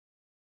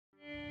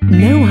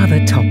No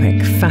other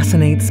topic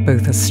fascinates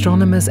both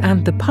astronomers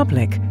and the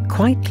public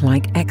quite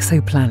like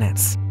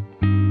exoplanets.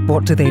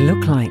 What do they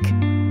look like?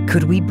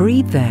 Could we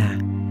breathe there?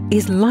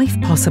 Is life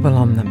possible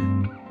on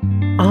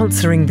them?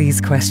 Answering these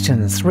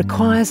questions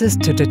requires us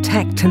to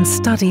detect and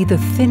study the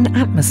thin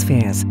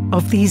atmospheres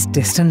of these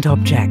distant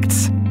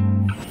objects.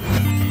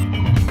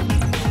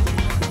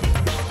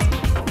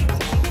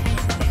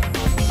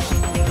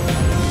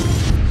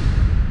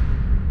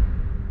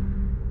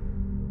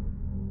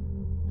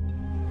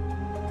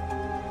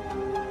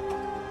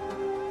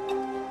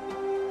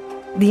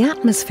 The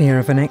atmosphere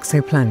of an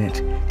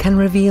exoplanet can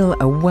reveal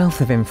a wealth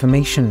of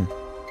information.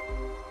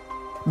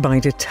 By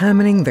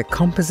determining the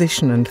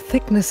composition and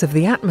thickness of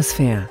the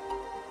atmosphere,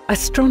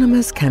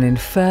 astronomers can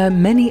infer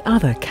many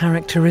other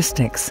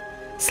characteristics,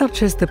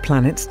 such as the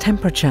planet's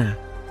temperature,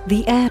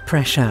 the air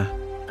pressure,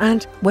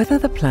 and whether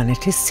the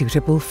planet is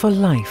suitable for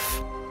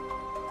life.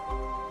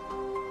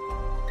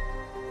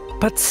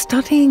 But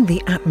studying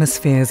the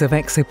atmospheres of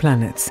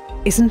exoplanets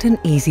isn't an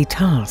easy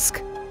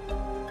task.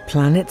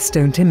 Planets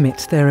don't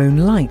emit their own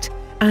light,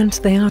 and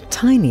they are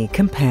tiny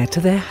compared to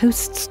their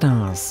host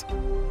stars.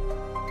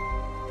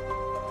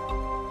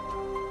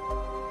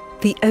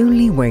 The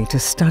only way to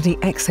study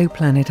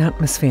exoplanet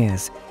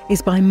atmospheres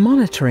is by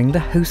monitoring the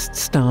host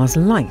star's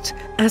light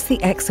as the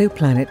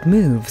exoplanet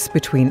moves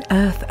between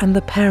Earth and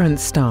the parent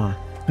star,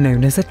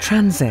 known as a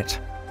transit.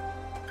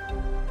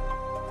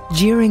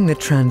 During the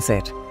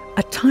transit,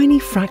 a tiny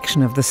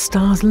fraction of the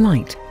star's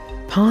light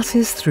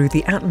passes through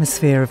the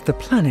atmosphere of the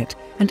planet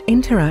and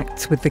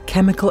interacts with the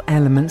chemical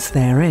elements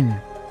therein.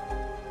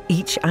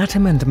 Each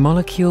atom and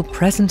molecule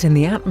present in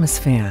the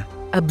atmosphere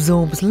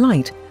absorbs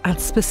light at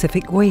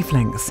specific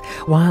wavelengths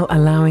while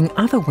allowing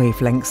other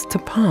wavelengths to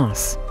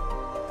pass.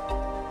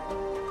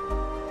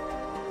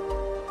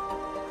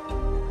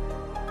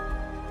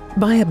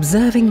 By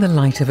observing the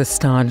light of a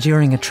star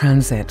during a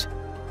transit,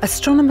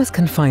 astronomers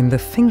can find the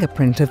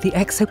fingerprint of the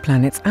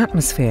exoplanet's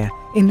atmosphere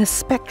in the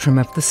spectrum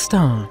of the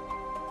star.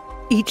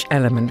 Each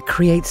element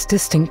creates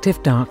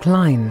distinctive dark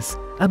lines,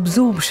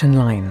 absorption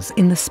lines,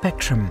 in the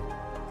spectrum.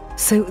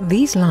 So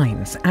these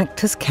lines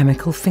act as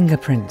chemical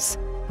fingerprints,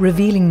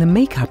 revealing the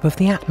makeup of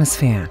the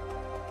atmosphere.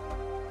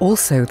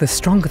 Also, the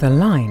stronger the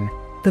line,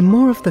 the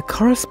more of the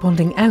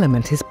corresponding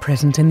element is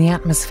present in the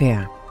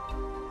atmosphere.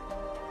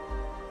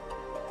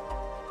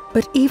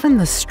 But even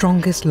the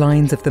strongest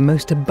lines of the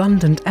most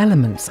abundant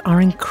elements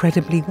are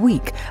incredibly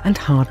weak and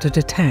hard to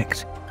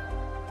detect.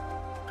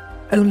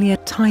 Only a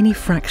tiny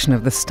fraction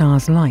of the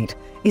star's light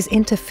is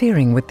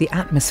interfering with the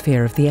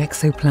atmosphere of the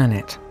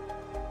exoplanet.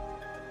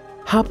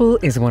 Hubble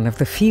is one of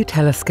the few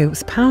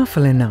telescopes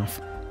powerful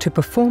enough to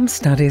perform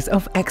studies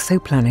of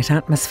exoplanet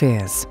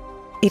atmospheres.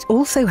 It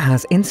also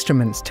has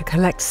instruments to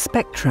collect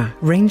spectra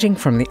ranging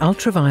from the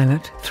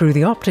ultraviolet through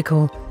the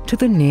optical to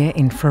the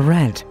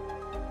near-infrared.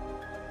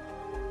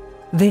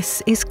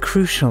 This is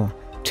crucial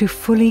to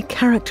fully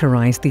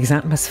characterize these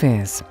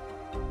atmospheres.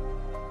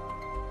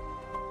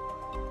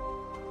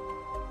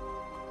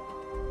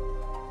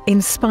 In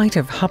spite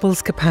of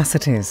Hubble's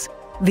capacities,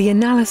 the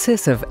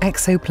analysis of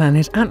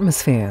exoplanet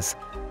atmospheres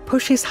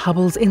pushes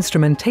Hubble's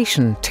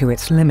instrumentation to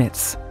its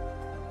limits.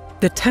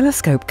 The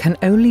telescope can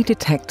only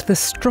detect the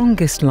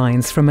strongest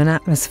lines from an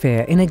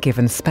atmosphere in a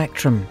given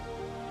spectrum.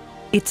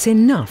 It's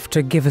enough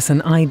to give us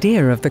an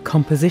idea of the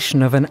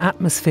composition of an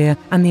atmosphere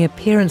and the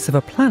appearance of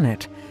a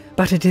planet,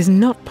 but it is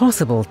not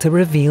possible to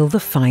reveal the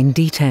fine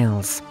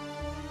details.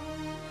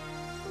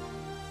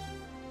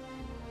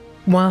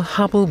 While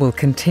Hubble will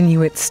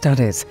continue its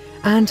studies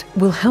and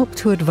will help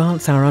to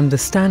advance our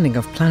understanding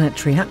of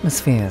planetary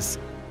atmospheres,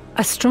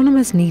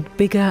 astronomers need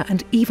bigger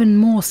and even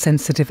more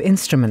sensitive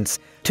instruments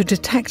to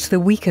detect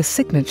the weaker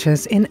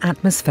signatures in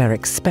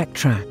atmospheric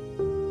spectra.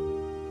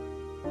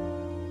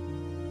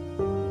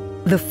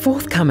 The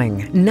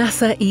forthcoming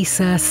NASA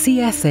ESA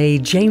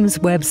CSA James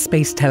Webb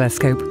Space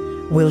Telescope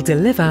will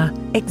deliver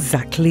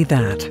exactly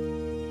that.